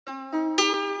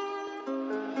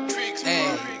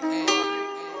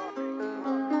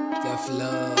Tough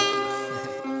love.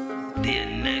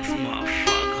 DNS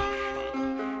motherfucker.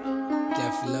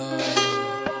 Tough love.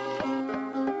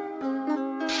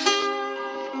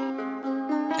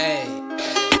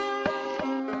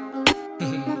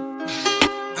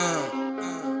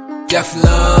 Tough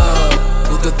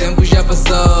love. O teu tempo já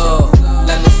passou.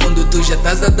 Lá no fundo tu já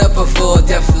estás a dar pavor.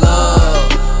 Tough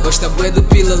love. Gosta bué do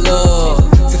pilalô.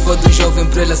 Se for do jovem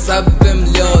pra ela sabe bem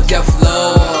melhor. Tough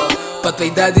love. Pra tua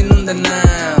idade não dá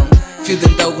não. Fio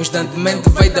dental constantemente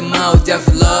vai dar mal. Tough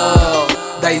love.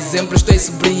 Dá exemplos tuas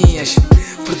sobrinhas.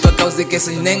 Por tua causa é que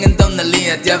essas nem andam na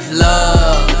linha. Tough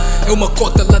love. É uma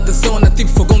cota lá da zona,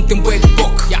 tipo fogão tem bué de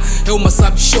boca. É uma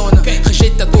sabichona,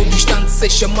 rejeita todo instante ser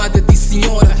chamada de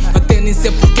senhora. Até nem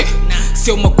sei porquê, se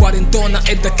é uma quarentona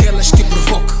é daquelas que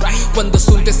provoca. Quando o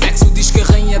assunto é sexo diz que a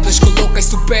rainha das colocas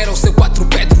supera o seu 4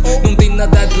 Pedro. Não tem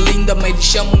nada de linda, mas eles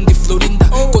chamam de Florinda.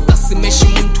 Cota se mexe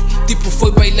muito, tipo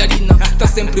foi bailarina. Tá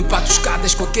sempre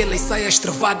patuscadas com aquelas saias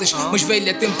travadas. Mas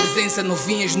velha tem presença,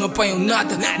 novinhas não apanham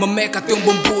nada. Mameca tem um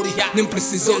bom booty, nem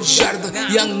precisou de jarda.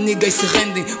 Young niggas se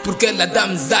rendem porque ela dá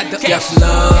mesada. Tough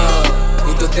love,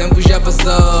 o teu tempo já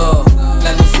passou.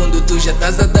 Lá no fundo tu já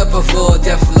estás a dar pavor.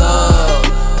 Tough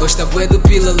love, gosta bué do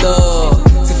pilalô.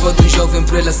 Se for do jovem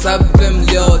pra ela sabe bem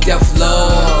melhor. Tough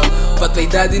love, pra tua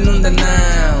idade não dá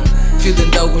não. Fio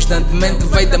dental constantemente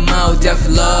vai dar mal. Tough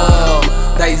love,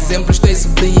 dá exemplos tuas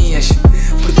sobrinhas.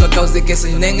 Por tua causa é que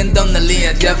essas nem andam na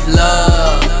linha. Tough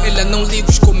love, ela não liga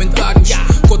os comentários.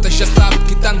 Cota já sabe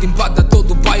que tá limpada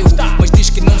todo o bairro. Mas diz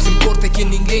que não se importa que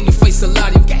ninguém lhe faz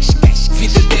salário.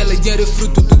 Vida dela, dinheiro é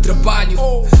fruto do trabalho.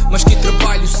 Mas que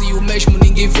trabalho se o mesmo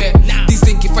ninguém vê.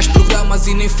 Dizem que faz programas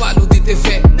e nem falo de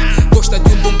TV. Gosta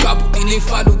de um bom cabo e nem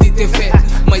falo de TV.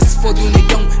 Mas se for de um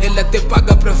negão, ela até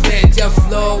paga pra ver. Tough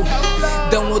flow,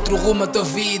 dá um outro rumo à tua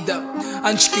vida.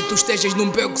 Antes que tu estejas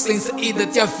num beco sem saída.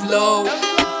 Tough flow,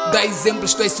 dá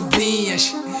exemplos tuas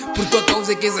sobrinhas. Por tua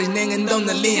causa é que essas nem andam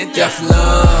na linha. Tough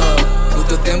love, o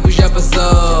teu tempo já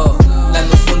passou. Lá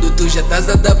no fundo tu já estás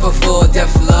a dar pavor.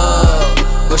 Tough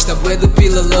love, gosta bué do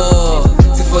pilalô.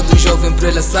 Se for do jovem pra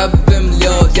ela sabe bem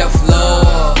melhor. Tough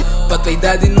love, pra tua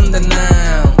idade não dá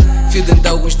não. Fio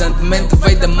dental constantemente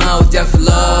vai dar mal. Tough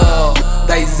love,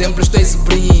 dá exemplos tuas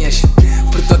sobrinhas.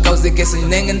 Por tua causa é que essas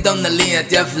nem andam na linha.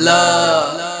 Tough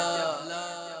love.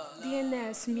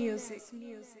 DNS Music.